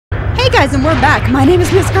guys, and we're back. My name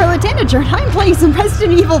is Miss Scarlet Tanager, and I'm playing some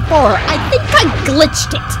Resident Evil 4. I think I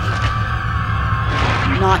glitched it.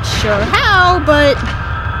 Not sure how, but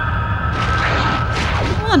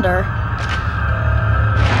I wonder.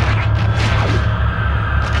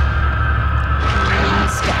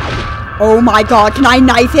 Oh my god, can I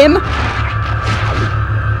knife him?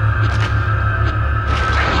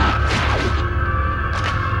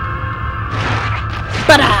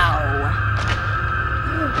 Ba-dow!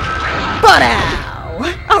 Ba-dow!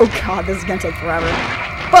 Oh god, this is gonna take forever.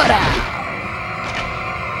 Ba-dow!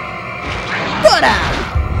 Ba-dow!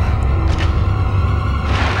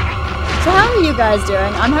 So how are you guys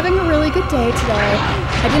doing? I'm having a really good day today.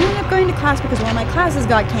 I didn't end up going to class because one of my classes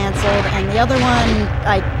got canceled, and the other one,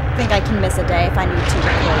 I think I can miss a day if I need to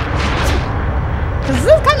record. Because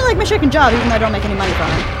this is kind of like my second job, even though I don't make any money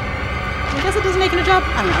from it. I guess it doesn't make it a job?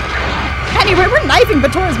 I don't know. Anyway, we're knifing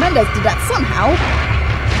Mendez to death somehow.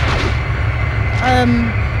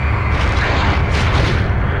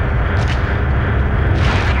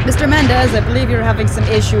 Mr. Mendez, I believe you're having some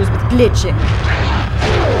issues with glitching.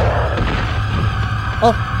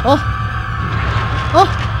 Oh.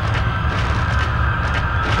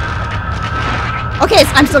 Okay,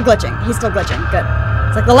 so I'm still glitching. He's still glitching. Good.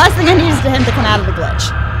 It's like the last thing I need is for him to come out of the glitch.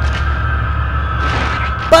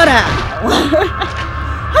 But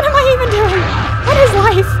what am I even doing? What is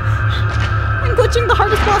life? I'm glitching the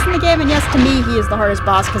hardest boss in the game, and yes, to me, he is the hardest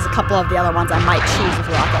boss because a couple of the other ones I might choose with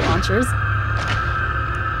rocket launchers.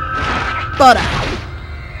 But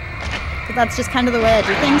that's just kind of the way I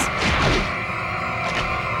do things.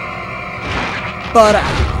 But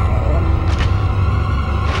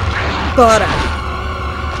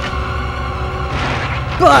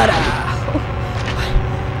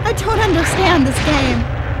I don't understand this game.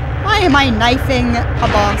 Why am I knifing a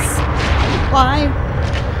boss? Why?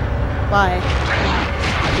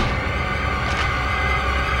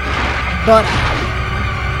 But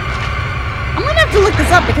I'm gonna have to look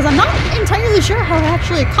this up because I'm not entirely sure how to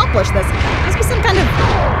actually accomplish this. Must be some kind of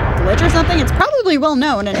glitch or something. It's probably well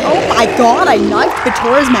known, and oh my god, I knifed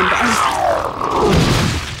Mendez.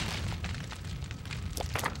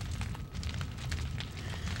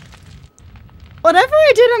 Whatever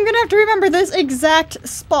I did, I'm gonna have to remember this exact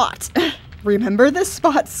spot. Remember this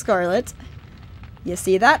spot, Scarlet. You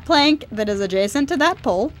see that plank that is adjacent to that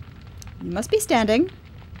pole? You must be standing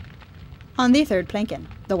on the third plank in.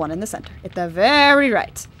 The one in the center. At the very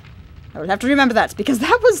right. I would have to remember that because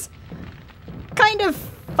that was kind of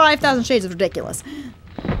 5,000 shades of ridiculous.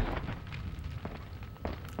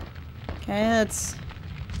 Okay, let's...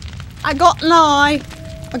 I got an eye.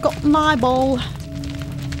 I got an eyeball.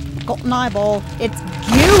 Got an eyeball. It's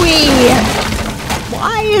gooey!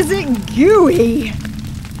 Why is it gooey?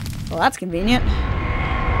 Well, that's convenient.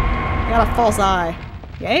 I got a false eye.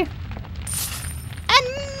 Okay? And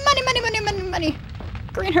money!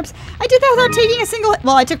 Green herbs. I did that without taking a single hit.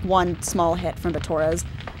 Well, I took one small hit from the Torres.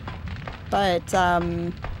 But,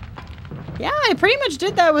 yeah, I pretty much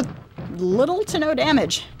did that with little to no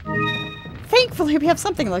damage. Thankfully, we have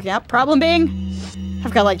something to look at. Problem being,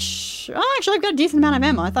 I've got like, oh, actually, I've got a decent amount of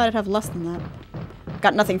ammo. I thought I'd have less than that.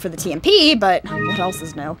 Got nothing for the TMP, but what else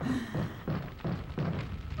is new?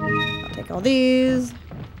 I'll take all these.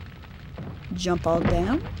 Jump all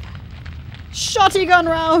down. Shotgun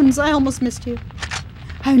rounds! I almost missed you.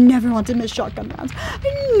 I never want to miss shotgun rounds.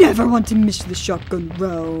 I never want to miss the shotgun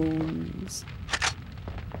rounds.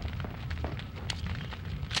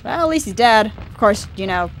 Well, at least he's dead. Of course, you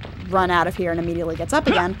know, run out of here and immediately gets up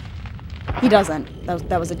again. He doesn't.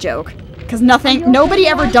 That was a joke. Because nobody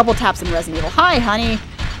ever double taps in Resident Evil. Hi, honey.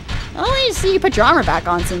 I only need to see you put your armor back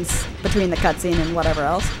on since between the cutscene and whatever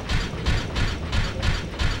else.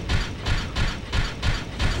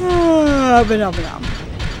 Well,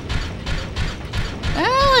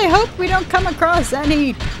 I hope we don't come across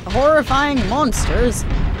any horrifying monsters.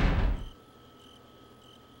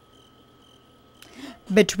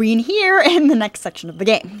 Between here and the next section of the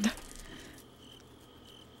game.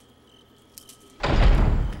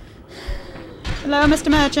 Hello, Mr.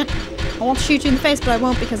 Merchant. I want to shoot you in the face, but I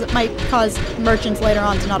won't because it might cause merchants later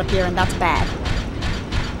on to not appear, and that's bad.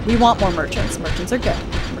 We want more merchants. Merchants are good.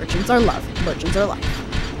 Merchants are love. Merchants are life.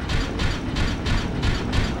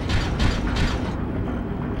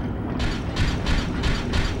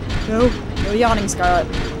 No yawning, Scarlet.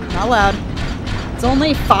 Not allowed. It's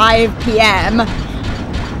only 5 p.m.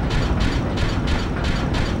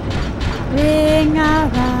 Ring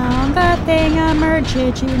around the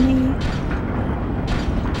thing-a-merchant-you-need.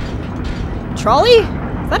 Trolley?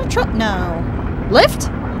 Is that a trolley? No. Lift?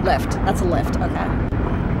 Lift. That's a lift. Okay.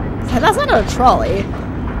 That's not a trolley.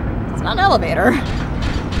 It's not an elevator.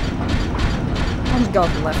 I'll just go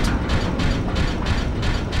with the lift.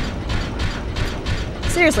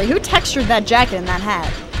 Seriously, who textured that jacket and that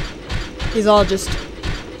hat? These all just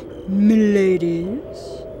miladies.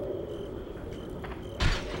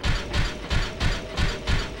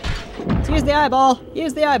 Let's use the eyeball.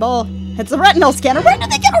 Use the eyeball. It's a retinal scanner. Where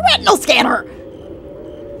did they get a retinal scanner?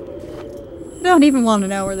 I don't even want to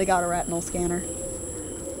know where they got a retinal scanner.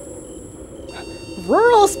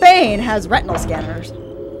 Rural Spain has retinal scanners.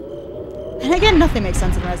 And again, nothing makes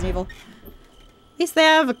sense in Resident Evil. At least they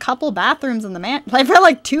have a couple bathrooms in the I feel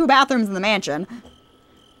like 2 bathrooms in the mansion.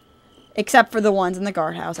 Except for the ones in the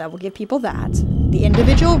guardhouse. I will give people that. The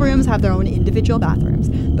individual rooms have their own individual bathrooms.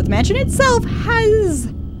 But the mansion itself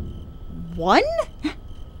has... 1?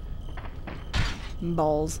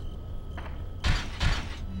 Balls.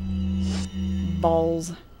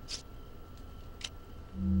 Balls.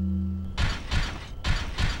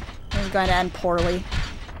 This is going to end poorly.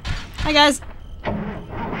 Hi, guys.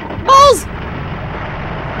 Balls!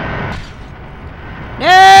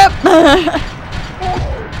 Nope!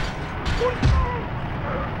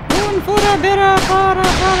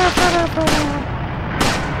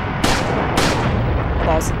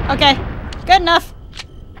 Balls. Okay. Good enough.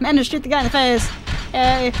 Managed to shoot the guy in the face.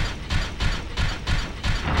 Yay.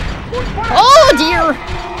 Oh, dear!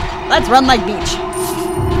 Let's run like Beach.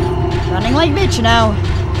 Running like Beach now.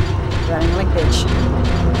 Running like Beach.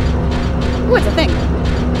 Ooh, it's a thing.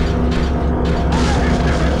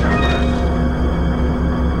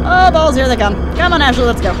 Oh, balls, here they come. Come on, Ashley,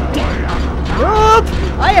 let's go. Nope!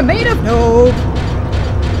 I am made of nope.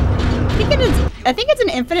 I think it's an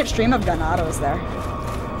infinite stream of Ganados there.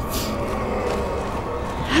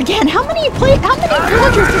 Again, how many villagers does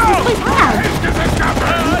this place have?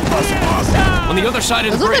 On the other side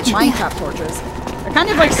of the bridge. Those look like Minecraft torches. They're kind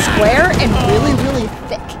of like square and really, really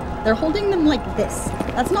thick. They're holding them like this.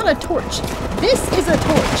 That's not a torch. This is a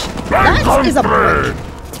torch. That is a brick.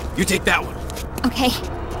 You take that one. Okay.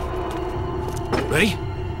 Ready?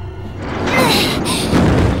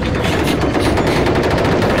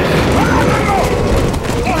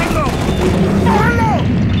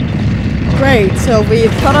 Great, so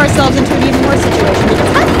we've put ourselves into an even worse situation because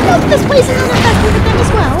how do you know that this place isn't infested with them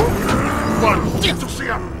as well?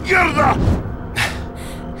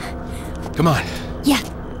 Come on. Yeah.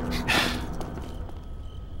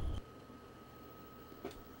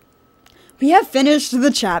 We have finished the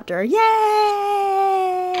chapter. Yay!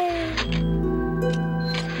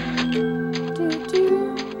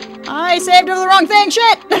 I saved over the wrong thing.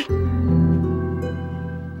 Shit!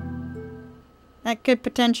 That could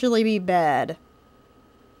potentially be bad.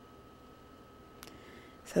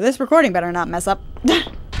 So this recording better not mess up.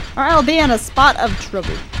 Or I'll be in a spot of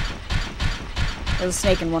trouble. There's a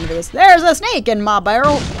snake in one of these. There's a snake in my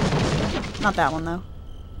barrel! Not that one, though.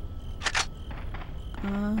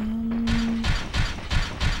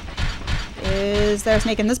 Is there a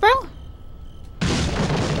snake in this barrel?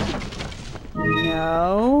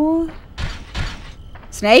 No.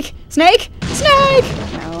 Snake? Snake? Snake!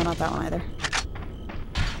 No, not that one either.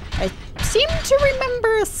 I seem to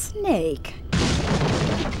remember a snake.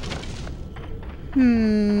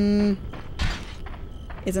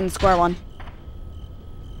 It's in the square one.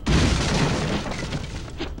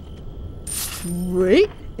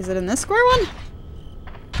 Wait, is it in this square one?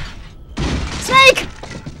 Snake!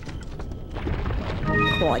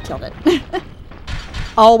 Cool, I killed it.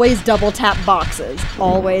 Always double tap boxes.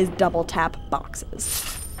 Always double tap boxes.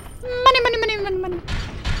 Money, money, money, money, money.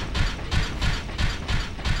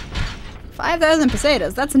 5,000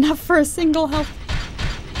 pesetas. That's enough for a single health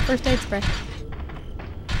first aid spray.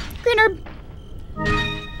 Green herb.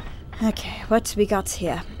 Okay, what we got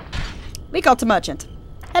here? We got a merchant.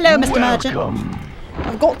 Hello, Mr. Merchant.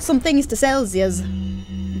 I've got some things to sell yous.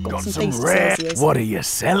 Got some things to sell yous. What are you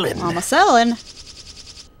selling? I'm a selling.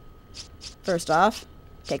 First off,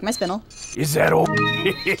 take my spinel. Is that all?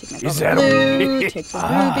 Is that blue, take the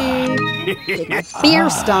ruby, take my beer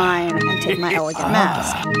stein, and take my elegant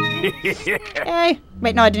mask. Hey,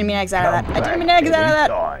 wait, no, I didn't mean to exit out of that. I didn't mean to exit out of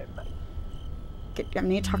that. I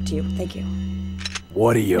need to talk to you. Thank you.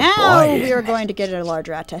 What are you now buying? we are going to get a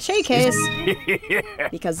larger attaché case.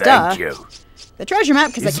 Because Thank you. The treasure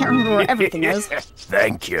map, because I can't remember where everything is.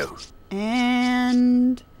 Thank you.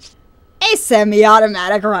 And a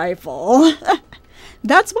semi-automatic rifle.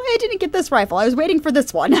 That's why I didn't get this rifle. I was waiting for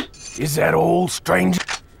this one. Is that all, stranger?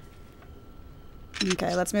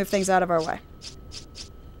 Okay, let's move things out of our way.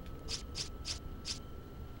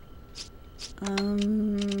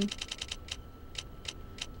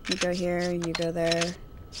 You go here, you go there.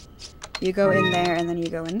 You go in there, and then you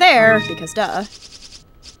go in there, because duh.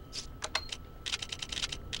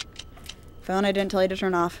 Phone I didn't tell you to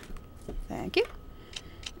turn off. Thank you.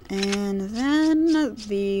 And then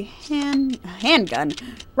the handgun.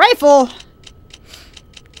 Rifle!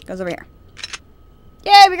 Goes over here.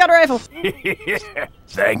 Yay, we got a rifle!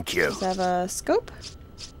 Thank you. Does it have a scope?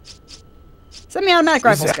 Semi-automatic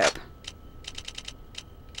rifle scope.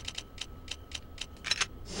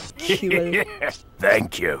 Cool.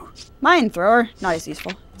 Thank you. Mine thrower, not as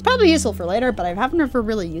useful. It's probably useful for later, but I haven't ever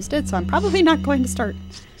really used it, so I'm probably not going to start.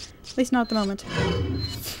 At least not at the moment.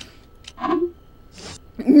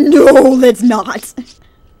 No, let's not.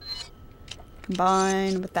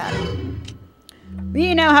 Combine with that.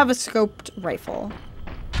 We now have a scoped rifle.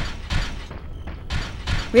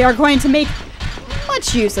 We are going to make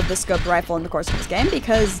much use of the scoped rifle in the course of this game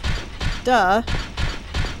because, duh.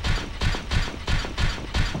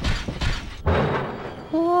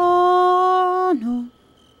 Oh no.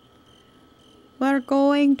 We're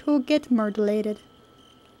going to get murderlated.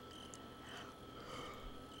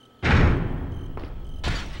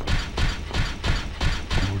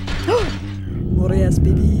 More es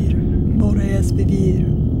vivir. More es vivir.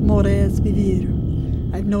 More es vivir.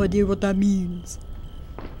 I have no idea what that means.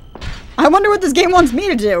 I wonder what this game wants me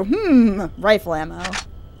to do. Rifle ammo.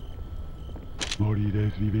 Morir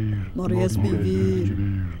es vivir. Morir es vivir.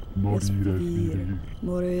 Morir es vivir.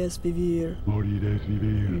 Morir es vivir.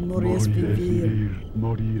 Morir es vivir.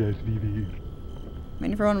 Morir es vivir.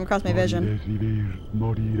 Waiting for one to cross my vision. Morir es vivir.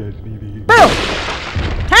 Morir es vivir. Boom!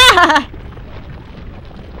 Ha!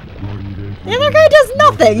 The other guy does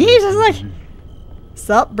nothing. He's just like,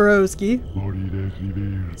 sup, broski.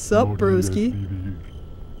 Sup, broski.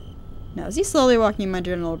 Now, is he slowly walking in my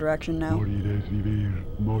general direction now?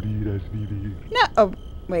 No. Oh,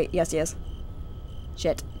 wait. Yes, he is.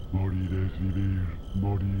 Shit.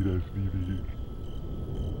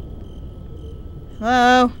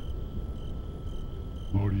 Hello?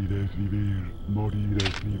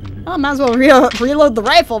 Oh, might as well reload the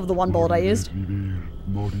rifle of the one bullet I used.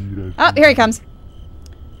 Oh, here he comes.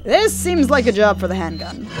 This seems like a job for the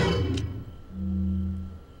handgun.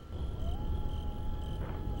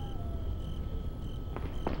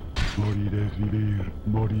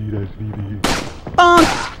 Bonk!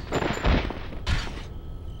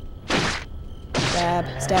 Stab,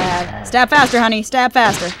 stab. Stab faster, honey. Stab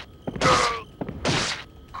faster.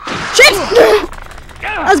 Shit!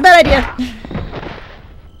 That was a bad idea.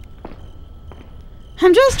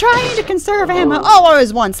 I'm just trying to conserve ammo. Oh, I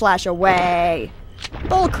was 1 slash away.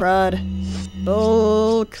 Bull crud.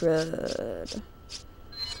 Bull crud.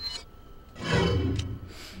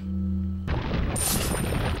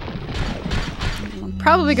 I'm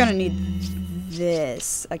probably gonna need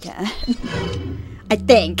this again. I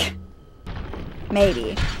think.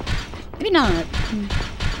 Maybe. Maybe not.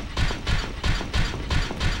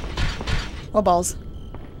 Oh, balls.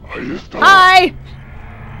 Hi!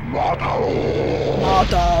 Motto!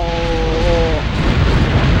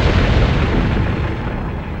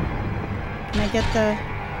 Can I get the...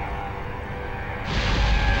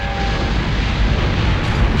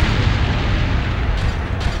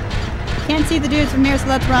 Can't see the dudes from here, so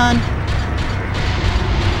let's run.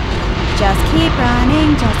 Just keep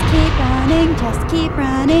running, just keep running, just keep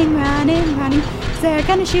running, running, running. 'Cause they're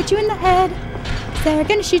gonna shoot you in the head. 'Cause they're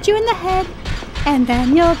gonna shoot you in the head. And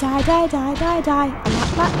then you'll die, die, die, die, die.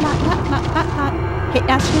 Hit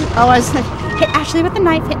Ashley. Oh, I was like, hit Ashley with the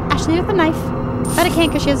knife, hit Ashley with the knife. But I can't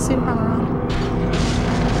because she has a suit of armor on.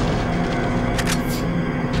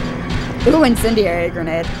 Ooh, incendiary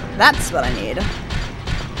grenade. That's what I need.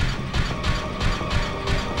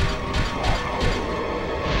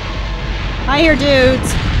 Hi here,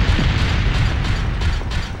 dudes.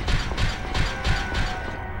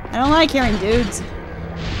 I don't like hearing dudes.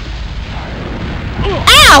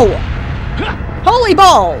 Ow! Holy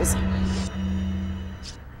balls!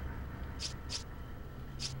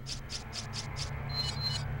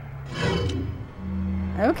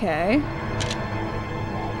 Okay.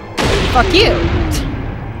 Fuck you!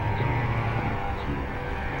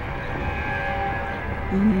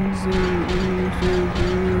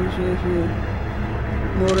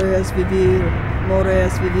 More es vivir. More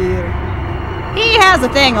es vivir. He has a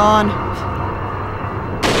thing on.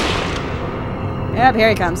 Yep, here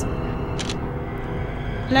he comes.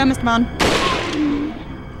 Hello, Mr. Mon.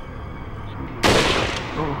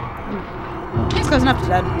 He's close enough to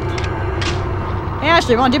dead. Hey,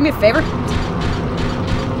 Ashley, wanna do me a favor?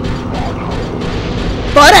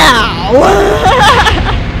 But ow!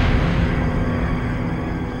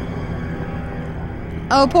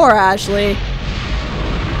 Oh, poor Ashley.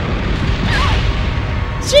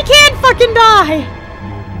 She can't fucking die!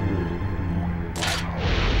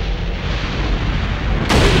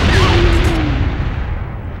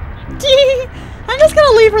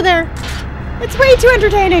 leave her there. It's way too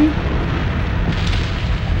entertaining.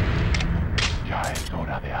 Ya es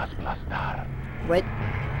hora de aplastar. What?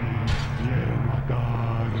 Quiero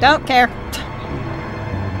matar. Don't care.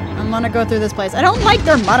 I'm gonna go through this place. I don't like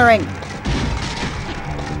their muttering.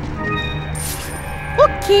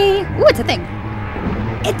 Okay. Ooh, it's a thing.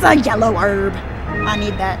 It's a yellow herb. I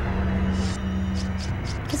need that.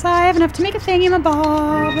 Because I have enough to make a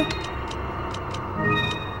thingamabob.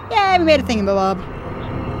 Yay, we made a thingamabob.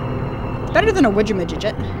 Better than a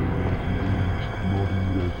widget.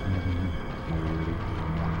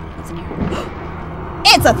 What's in here?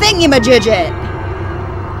 It's a thingamajigit!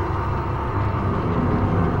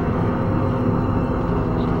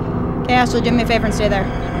 Okay, Ashley, do me a favor and stay there.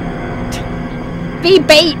 Be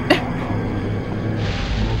bait!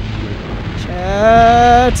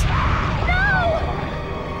 Shit!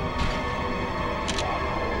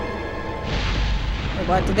 Wait,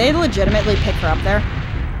 what? Did they legitimately pick her up there?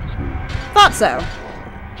 Thought so.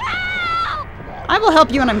 I will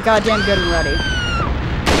help you when I'm goddamn good and ready.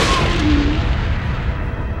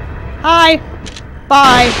 Hi!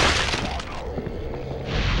 Bye!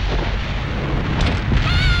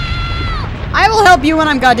 I will help you when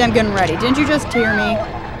I'm goddamn good and ready. Didn't you just hear me?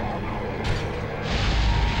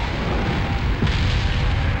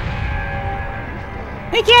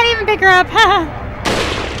 We can't even pick her up! Haha!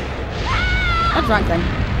 That's wrong thing.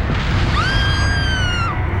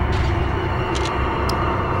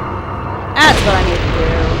 That's what I need to do.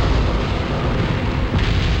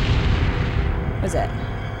 What's it?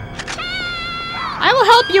 I will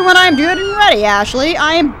help you when I'm good and ready, Ashley.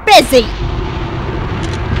 I am busy!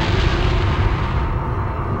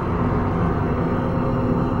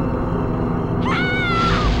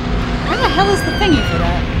 Where the hell is the thingy for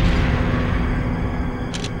that?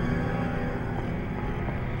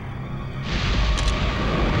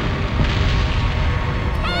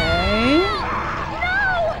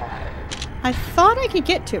 I thought I could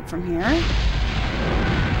get to it from here.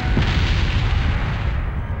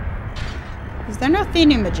 Is there no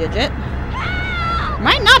thingamajigit?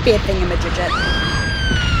 Might not be a thingamajigit.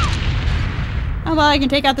 Oh well, I can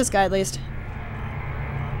take out this guy at least.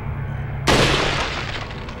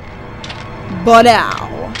 But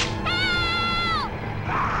ow.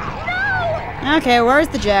 Okay, where's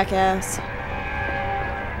the jackass?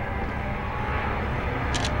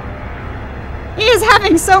 He is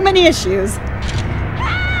having so many issues.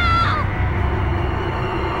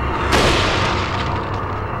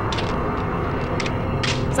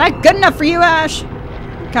 Is that good enough for you, Ash?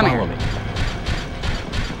 Come here.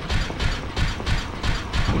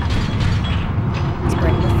 Let's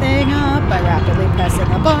bring the thing up by rapidly pressing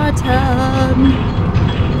a button.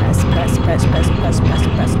 Press, press, press, press, press, press,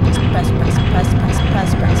 press, press, press, press, press, press,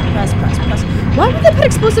 press, press, press, press, press. Why would they put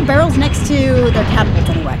explosive barrels next to their catapults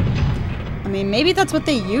anyway? I mean, maybe that's what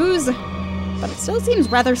they use, but it still seems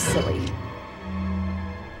rather silly.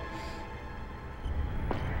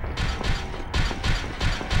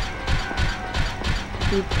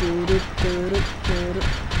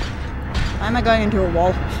 Why am I going into a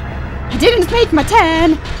wall? I didn't make my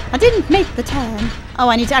 10! I didn't make the 10! Oh,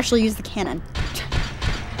 I need to actually use the cannon.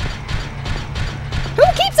 Who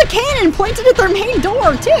keeps a cannon pointed at their main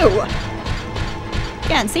door, too?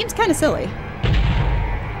 Again, seems kind of silly.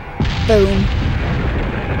 Boom.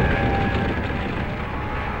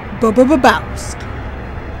 Ba-ba-ba-boust.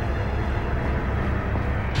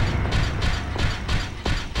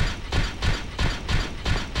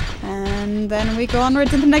 And then we go onward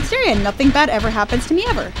to the next area and nothing bad ever happens to me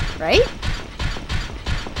ever, right?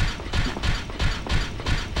 No.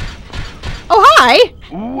 Oh, hi!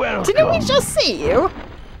 Welcome. Didn't we just see you?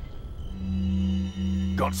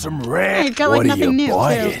 Got some rare. You've got like what nothing are you new,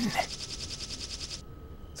 buying? too.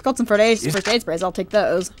 It's got some first aid sprays, I'll take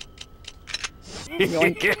those.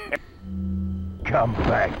 Yoink. Come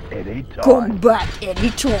back anytime. Come back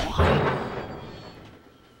anytime.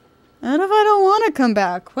 And if I don't want to come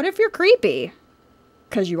back? What if you're creepy?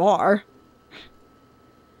 Because you are.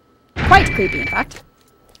 Quite creepy, in fact.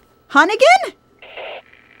 Hunnigan?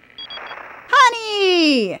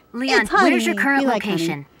 Honey! Leon, It's Honey. where's your current We like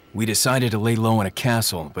location? Honey. We decided to lay low in a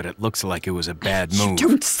castle, but it looks like it was a bad move.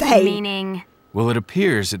 Don't say. Meaning... Well, it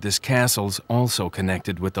appears that this castle's also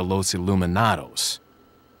connected with the Los Illuminados.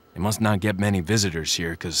 They must not get many visitors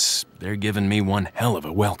here, because they're giving me one hell of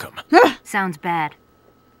a welcome. Sounds bad.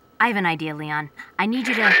 I have an idea, Leon. I need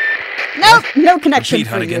you to... Nope, no connection Repeat,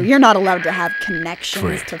 for you. Hunnigan. You're not allowed to have connections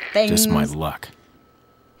Free. to things. Just my luck.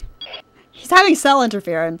 He's having cell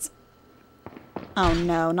interference. Oh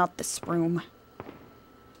no, not this room.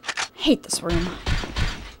 Hate this room.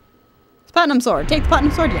 It's Platinum Sword. Take the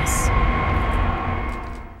Platinum Sword, yes.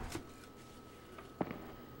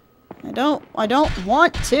 I don't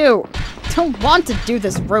want to. I don't want to do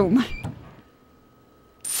this room.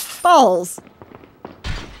 Balls.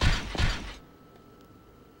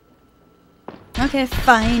 Okay,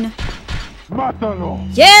 fine. Mátalo.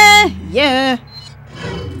 Yeah, yeah.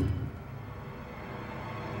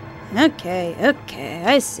 Okay, okay.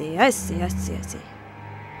 I see. Hi,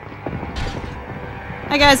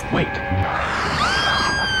 guys. Wait.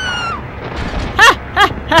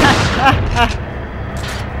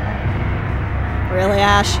 Really,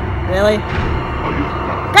 Ash? Really?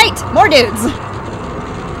 Great! More dudes!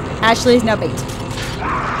 Ashley's no bait.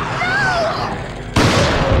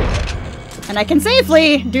 And I can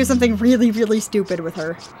safely do something really, really stupid with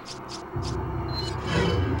her.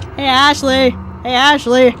 Hey, Ashley! Hey,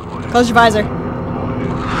 Ashley! Close your visor.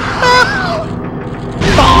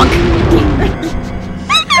 Bonk!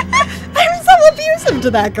 I'm so abusive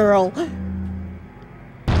to that girl.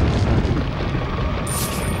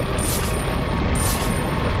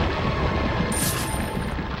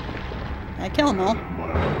 I kill them all.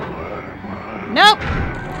 Nope.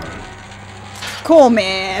 Cool,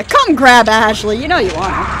 man. Come grab Ashley. You know you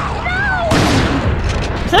want her.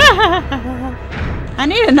 I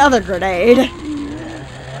need another grenade.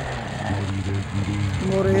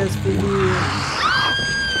 What is for you?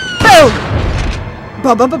 Boom!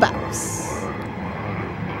 Ba-ba-ba-bounce.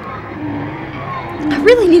 I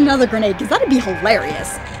really need another grenade because that'd be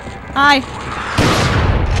hilarious. Hi.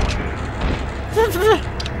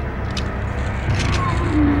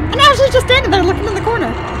 And Ashley's just standing there looking in the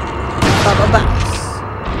corner. Ba-ba-bounce.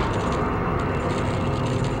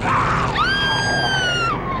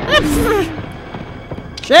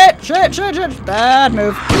 Shit. Bad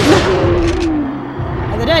move.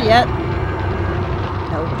 Are they dead yet?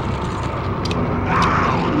 No.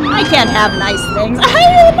 I can't have nice things.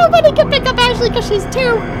 Nobody can pick up Ashley because she's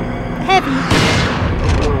too heavy.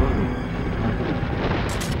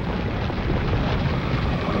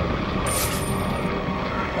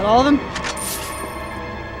 Got all of them?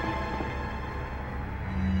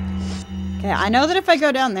 Okay, I know that if I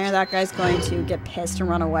go down there, that guy's going to get pissed and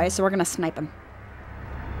run away, so we're gonna snipe him.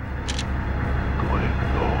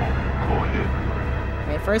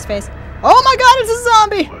 Wait for his face. Oh my god, it's a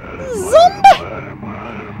zombie!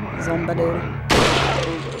 Zombie dude.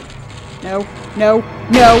 No.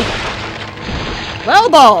 Well,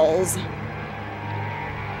 balls.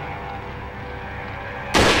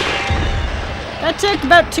 That took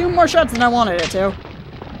about 2 more shots than I wanted it to.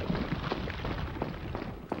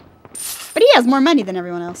 But he has more money than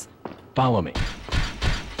everyone else. Follow me.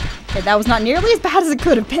 Okay, that was not nearly as bad as it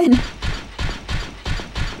could have been.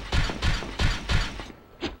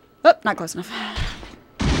 Oh, not close enough.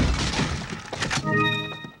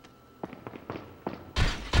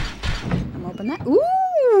 I'm open that.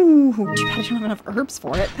 Ooh! Too bad I don't have enough herbs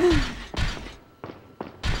for it. Okay,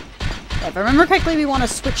 if I remember correctly, we want to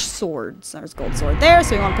switch swords. There's gold sword there,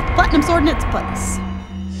 so we want to put the platinum sword in its place.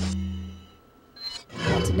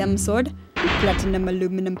 Platinum sword. Platinum,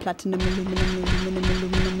 aluminum, platinum, aluminum, aluminum,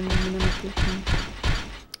 aluminum, aluminum, platinum.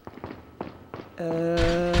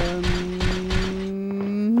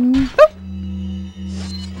 Boop.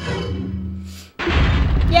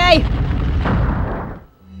 Yay!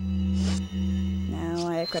 Now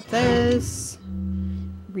I equip this.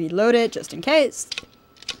 Reload it just in case.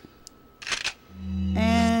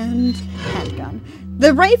 And handgun.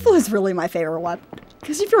 The rifle is really my favorite weapon.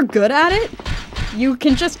 Because if you're good at it, you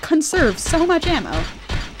can just conserve so much ammo.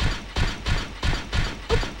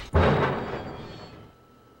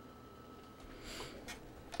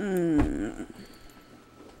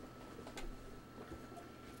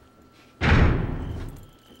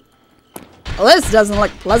 Well, this doesn't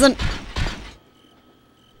look pleasant.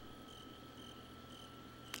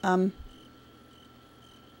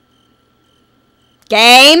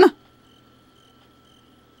 Game?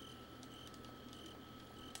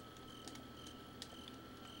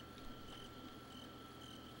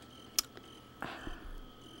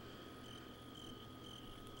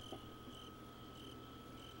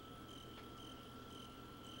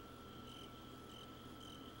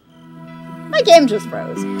 My game just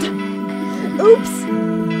froze. Oops.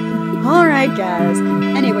 Alright, guys.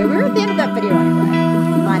 Anyway, we're at the end of that video anyway.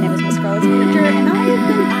 My name is Miss Scarlet's Manager, and I have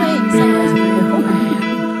been playing Sunrise